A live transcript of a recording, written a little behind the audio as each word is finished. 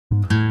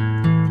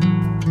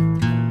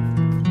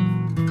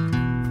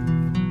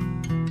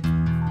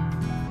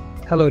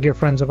Hello dear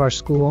friends of our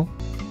school.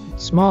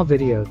 Small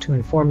video to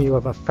inform you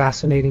of a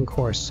fascinating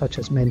course such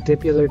as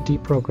Mandibular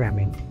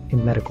Deprogramming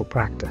in medical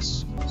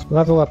practice.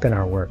 Level up in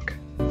our work.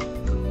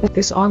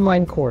 This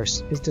online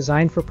course is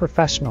designed for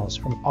professionals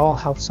from all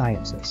health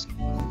sciences.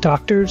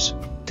 Doctors,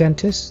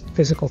 dentists,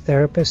 physical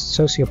therapists,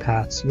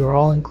 sociopaths, you are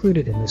all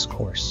included in this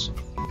course.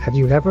 Have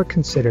you ever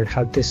considered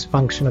how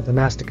dysfunction of the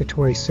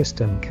masticatory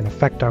system can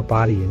affect our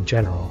body in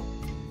general?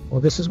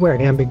 Well, this is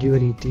where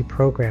ambiguity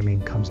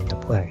deprogramming comes into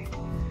play.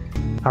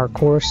 Our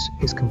course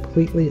is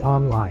completely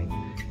online,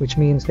 which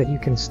means that you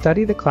can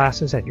study the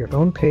classes at your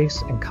own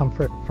pace and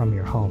comfort from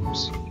your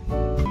homes.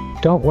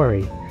 Don't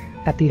worry,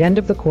 at the end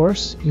of the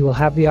course, you will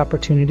have the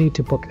opportunity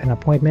to book an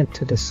appointment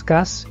to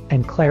discuss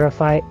and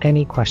clarify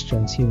any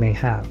questions you may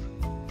have.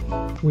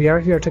 We are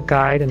here to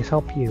guide and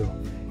help you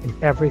in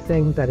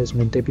everything that is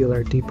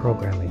mandibular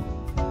deprogramming.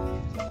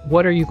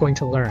 What are you going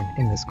to learn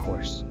in this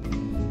course?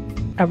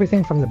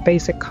 Everything from the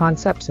basic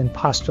concepts in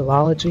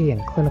postulology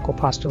and clinical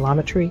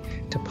postulometry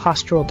to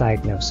postural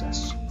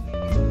diagnosis.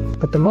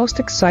 But the most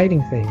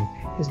exciting thing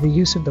is the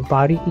use of the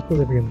body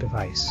equilibrium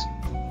device,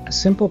 a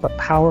simple but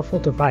powerful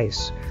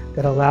device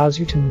that allows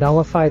you to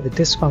nullify the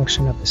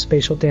dysfunction of the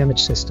spatial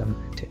damage system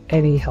to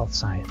any health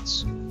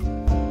science.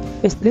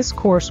 This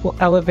course will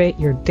elevate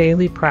your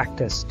daily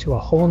practice to a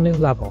whole new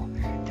level,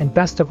 and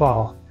best of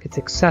all, it's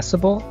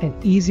accessible and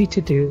easy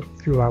to do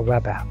through our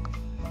web app.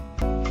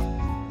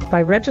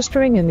 By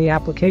registering in the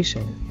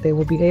application, they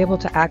will be able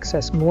to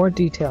access more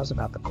details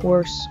about the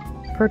course,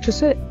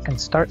 purchase it, and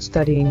start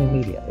studying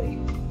immediately.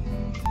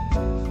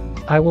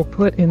 I will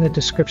put in the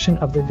description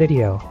of the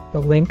video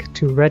the link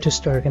to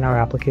register in our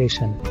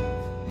application.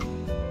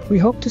 We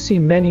hope to see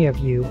many of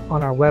you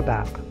on our web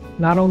app,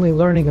 not only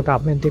learning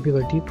about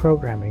mandibular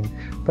deprogramming,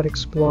 but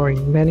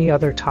exploring many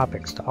other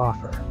topics to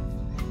offer.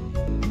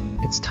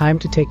 It's time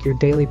to take your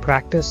daily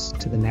practice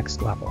to the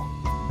next level.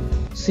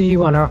 See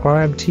you on our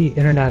R.M.P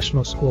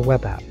International School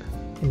web app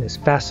in this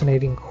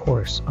fascinating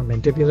course on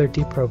mandibular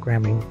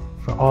deprogramming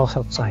for all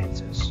health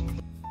sciences.